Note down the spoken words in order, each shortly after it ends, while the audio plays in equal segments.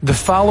The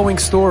following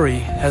story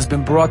has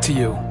been brought to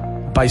you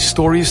by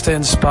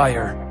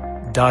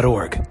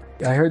StoriesToInspire.org.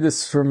 I heard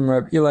this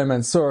from Eli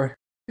Mansour.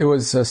 It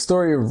was a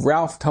story of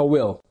Ralph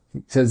Tawil,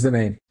 says the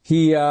name.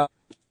 He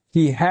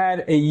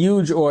had a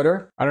huge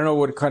order. I don't know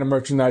what kind of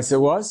merchandise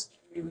it was,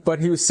 but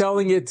he was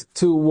selling it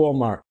to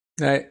Walmart.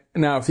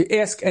 Now, if you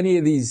ask any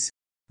of these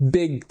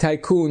big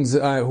tycoons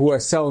who are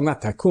selling,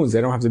 not tycoons,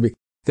 they don't have to be,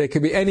 they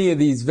could be any of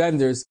these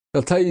vendors,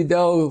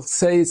 they'll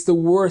say it's the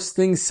worst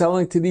thing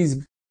selling to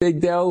these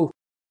big, they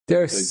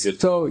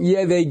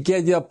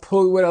get you,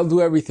 pull what, I'll do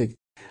everything.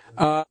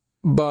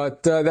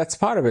 But that's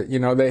part of it. You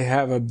know, they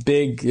have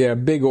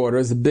big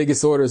orders, the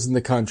biggest orders in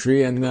the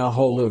country, and they'll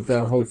hold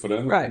for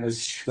them. Right.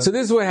 So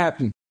this is what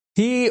happened.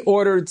 He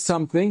ordered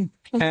something,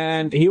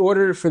 and he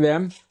ordered it for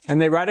them,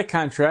 and they write a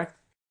contract,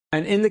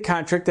 and in the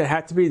contract it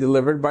had to be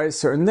delivered by a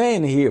certain day,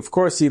 and he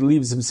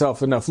leaves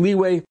himself enough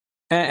leeway.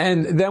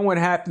 And then what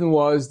happened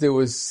was there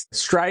was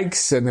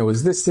strikes, and there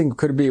was this thing,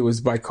 it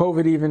was by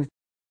COVID even,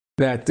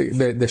 that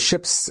the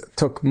ships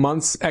took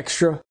months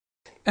extra,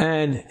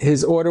 and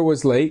his order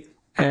was late,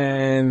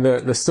 and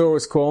the store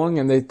was calling,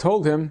 and they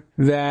told him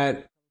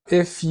that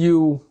if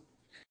you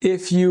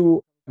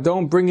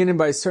don't bring it in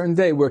by a certain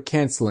day, we're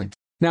canceling.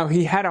 Now,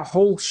 he had a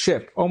whole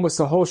ship,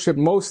 almost a whole ship.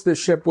 Most of the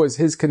ship was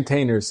his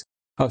containers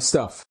of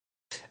stuff.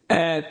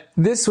 And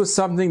this was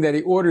something that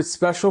he ordered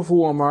special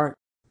for Walmart.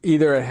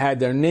 Either it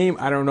had their name,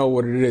 I don't know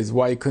what it is,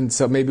 why he couldn't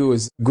sell, maybe it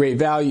was great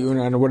value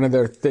and one of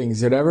their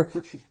things, whatever.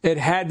 It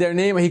had their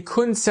name, he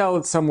couldn't sell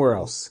it somewhere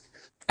else.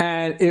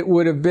 And it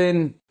would have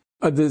been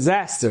a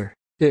disaster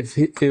if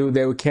they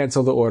would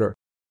cancel the order.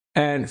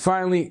 And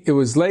finally, it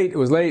was late.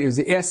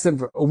 He asked them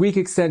for a week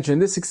extension,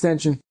 this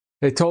extension.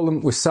 They told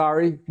him, we're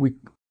sorry, we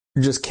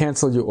just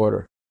canceled your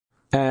order.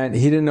 And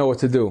he didn't know what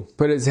to do.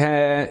 Put his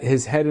head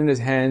in his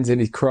hands and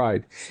he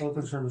cried.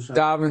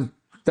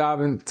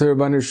 Davin to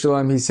Bodner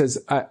Shalom, he says,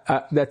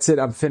 that's it,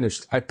 I'm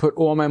finished. I put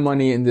all my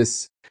money in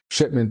this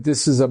shipment.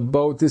 This is a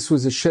boat, this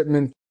was a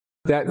shipment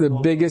that the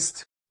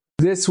biggest,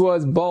 this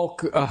was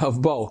bulk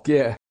of bulk,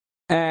 yeah.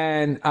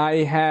 And I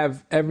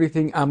have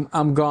everything,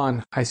 I'm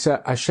gone. I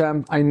said,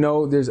 Hashem, I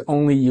know there's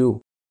only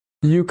you.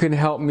 You can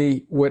help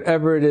me,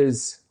 whatever it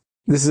is.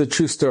 This is a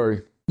true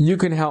story. You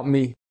can help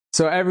me.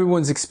 So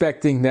everyone's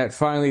expecting that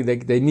finally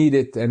they need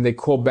it, and they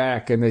call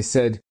back, and they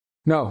said,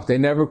 no, they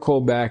never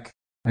called back.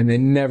 And they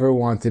never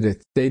wanted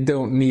it. They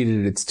don't need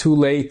it. It's too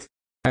late.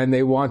 And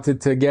they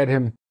wanted to get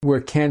him. We're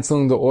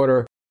canceling the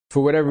order.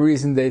 For whatever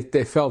reason, they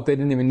felt they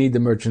didn't even need the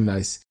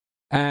merchandise.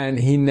 And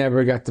he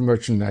never got the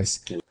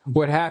merchandise.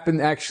 What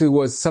happened actually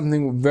was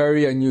something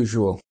very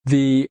unusual.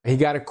 He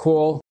got a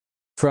call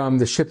from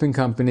the shipping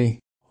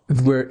company.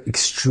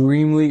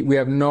 We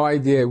have no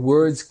idea.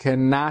 Words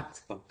cannot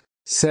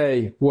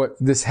say what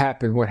this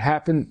happened. What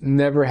happened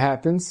never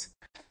happens.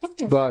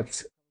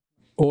 But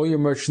all your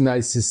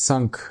merchandise is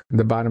sunk in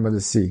the bottom of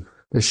the sea.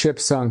 The ship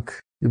sunk.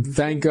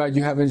 Thank God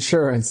you have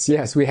insurance.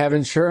 Yes, we have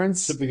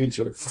insurance.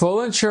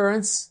 Full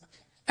insurance.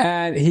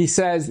 And he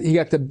says he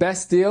got the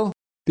best deal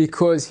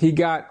because he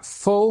got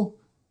full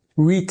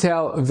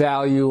retail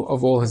value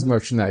of all his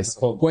merchandise.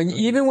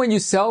 Even when you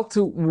sell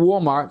to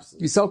Walmart,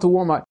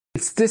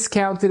 it's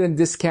discounted and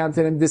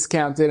discounted and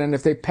discounted. And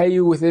if they pay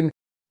you within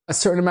a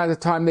certain amount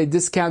of time, they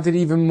discount it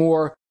even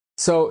more.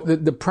 So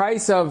the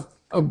price of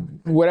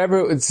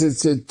whatever, it's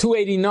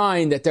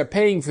 $2.89 that they're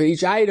paying for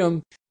each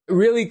item,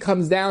 really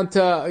comes down to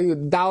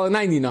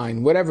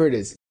 $1.99, whatever it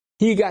is.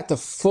 He got the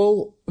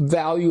full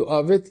value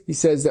of it. He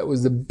says that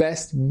was the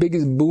biggest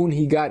boon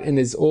he got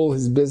in all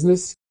his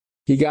business.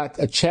 He got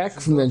a check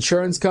from the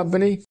insurance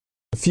company,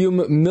 a few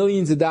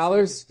millions of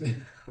dollars.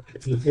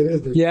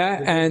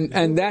 Yeah,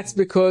 and that's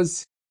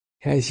because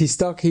he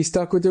stuck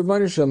with the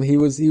Bodner Shalom. He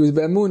was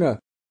Be'emunah.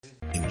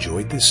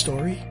 Enjoyed this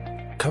story?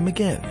 Come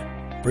again.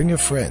 Bring a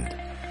friend.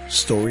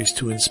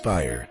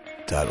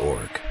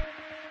 StoriesToInspire.org